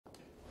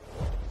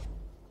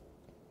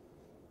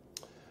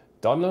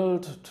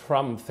Donald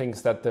Trump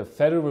thinks that the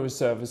Federal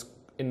Reserve is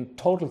in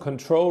total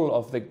control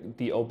of the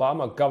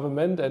Obama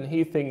government, and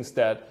he thinks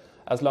that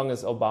as long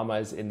as Obama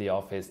is in the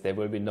office, there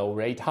will be no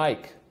rate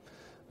hike.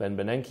 Ben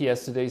Bernanke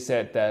yesterday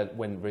said that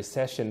when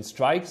recession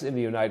strikes in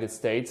the United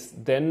States,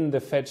 then the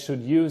Fed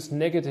should use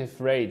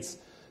negative rates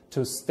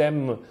to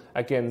stem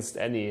against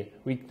any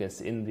weakness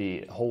in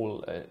the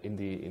whole in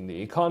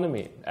the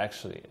economy.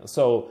 Actually,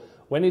 so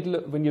when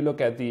you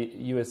look at the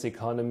U.S.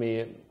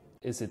 economy,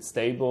 is it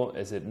stable?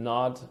 Is it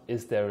not?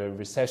 Is there a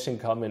recession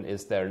coming?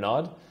 Is there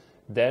not?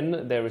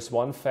 Then there is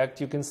one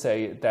fact you can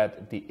say,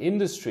 that the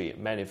industry,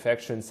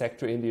 manufacturing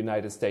sector in the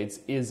United States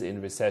is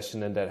in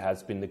recession, and that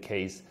has been the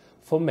case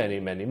for many,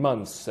 many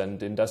months.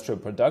 And industrial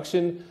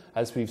production,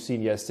 as we've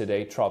seen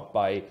yesterday, dropped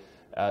by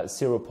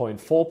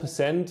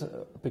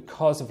 0.4%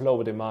 because of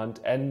lower demand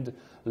and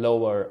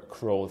lower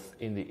growth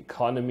in the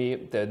economy.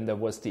 Then there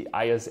was the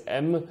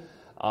ISM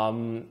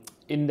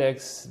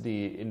index,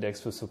 the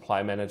index for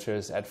supply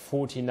managers, at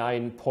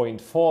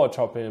 49.4,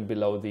 dropping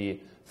below the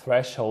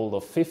threshold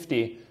of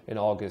 50 in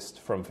August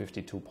from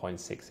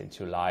 52.6 in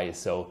July.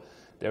 So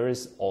there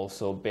is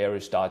also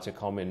bearish data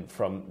coming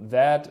from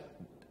that.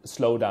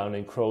 Slowdown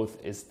in growth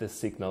is the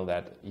signal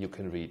that you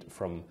can read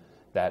from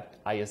that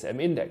ISM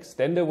index.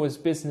 Then there was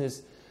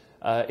business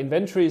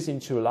inventories in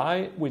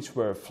July, which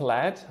were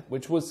flat,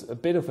 which was a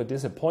bit of a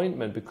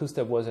disappointment because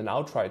there was an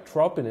outright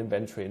drop in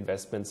inventory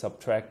investment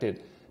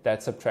subtracted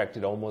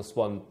almost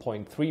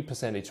 1.3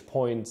 percentage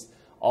points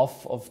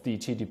off of the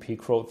GDP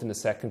growth in the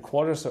second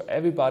quarter. So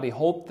everybody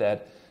hoped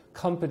that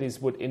companies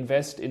would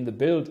invest in the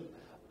build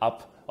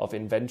up of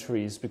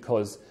inventories,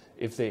 because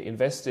if they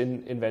invest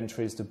in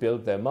inventories to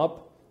build them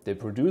up, they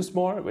produce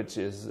more, which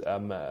is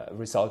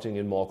resulting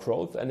in more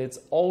growth. And it's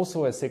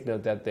also a signal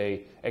that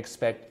they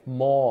expect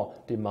more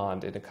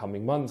demand in the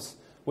coming months,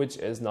 which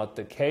is not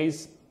the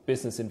case.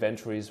 Business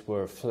inventories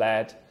were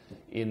flat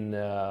in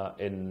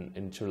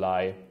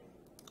July.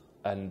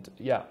 And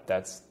yeah,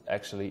 that's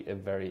actually a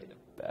very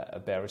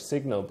bearish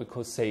signal,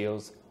 because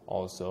sales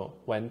also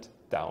went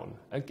down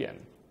again.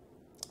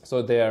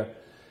 So there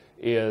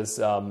is,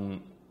 the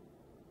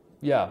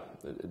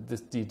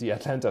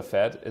Atlanta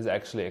Fed is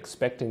actually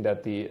expecting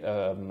that the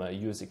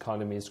US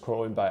economy is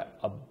growing by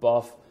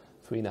above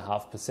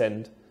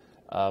 3.5%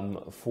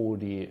 for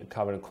the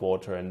current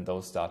quarter, and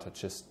those data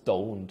just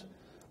don't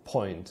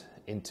point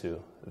into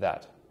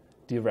that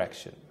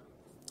direction.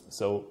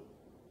 So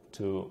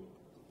to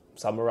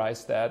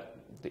summarize that,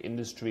 the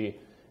industry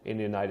in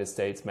the United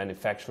States,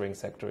 manufacturing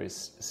sector,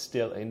 is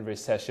still in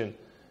recession.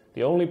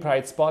 The only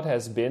bright spot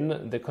has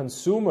been the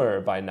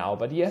consumer by now,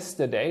 but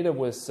yesterday there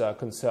was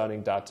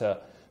concerning data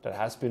that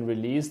has been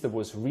released. There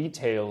was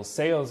retail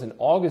sales in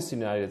August in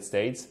the United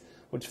States,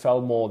 which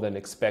fell more than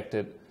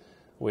expected,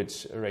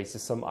 which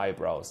raises some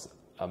eyebrows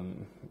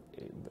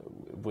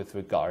with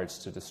regards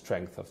to the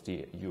strength of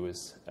the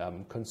US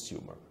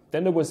consumer.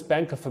 Then there was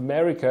Bank of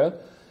America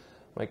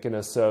making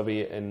a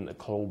survey in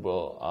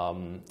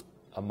global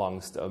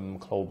amongst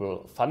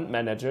global fund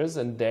managers,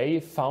 and they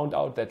found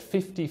out that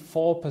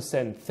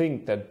 54%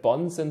 think that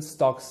bonds and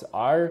stocks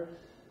are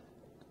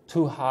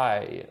too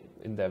high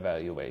in their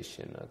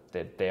valuation,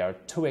 that they are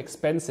too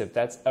expensive.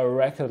 That's a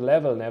record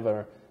level.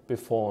 Never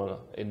before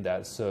in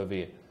that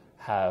survey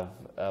have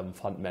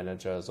fund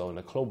managers on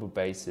a global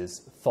basis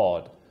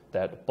thought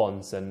that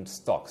bonds and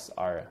stocks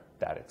are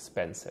that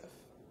expensive.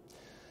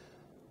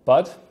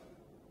 But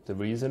the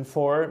reason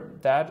for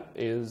that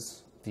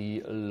is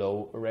the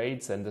low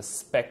rates and the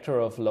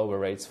specter of lower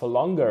rates for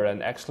longer.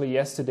 And actually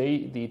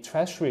yesterday, the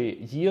Treasury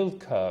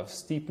yield curve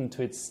steepened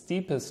to its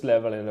steepest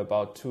level in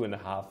about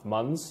 2.5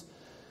 months.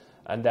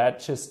 And that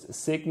just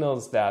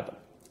signals that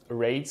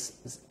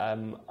rates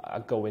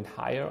are going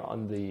higher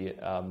on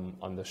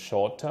the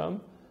short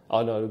term,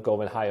 or not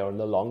going higher on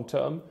the long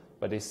term,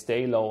 but they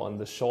stay low on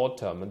the short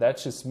term. And that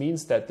just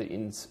means that the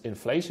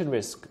inflation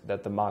risk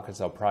that the markets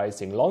are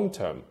pricing long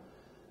term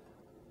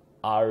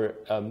are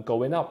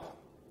going up.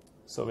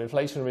 So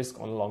inflation risk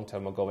on the long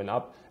term are going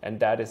up, and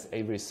that is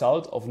a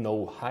result of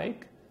no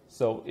hike.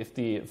 So if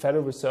the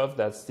Federal Reserve,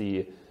 that's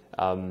the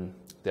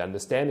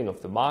understanding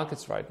of the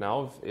markets right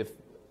now, if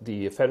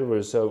the Federal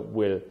Reserve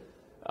will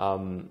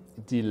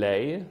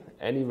delay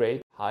any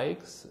rate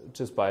hikes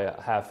just by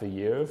half a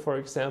year, for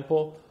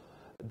example,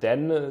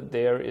 then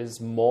there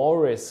is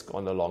more risk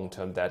on the long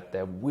term that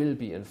there will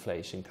be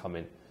inflation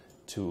coming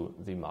to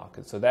the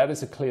market. So that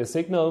is a clear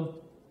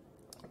signal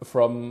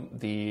from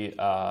the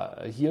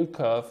yield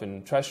curve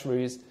in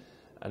treasuries,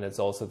 and it's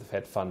also the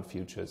Fed fund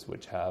futures,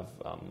 which have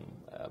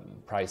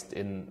priced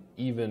in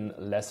even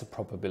lesser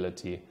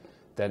probability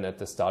than at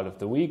the start of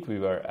the week. We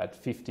were at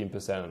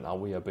 15%, and now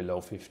we are below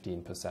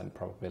 15%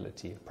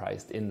 probability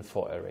priced in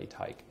for a rate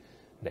hike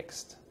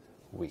next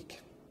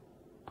week.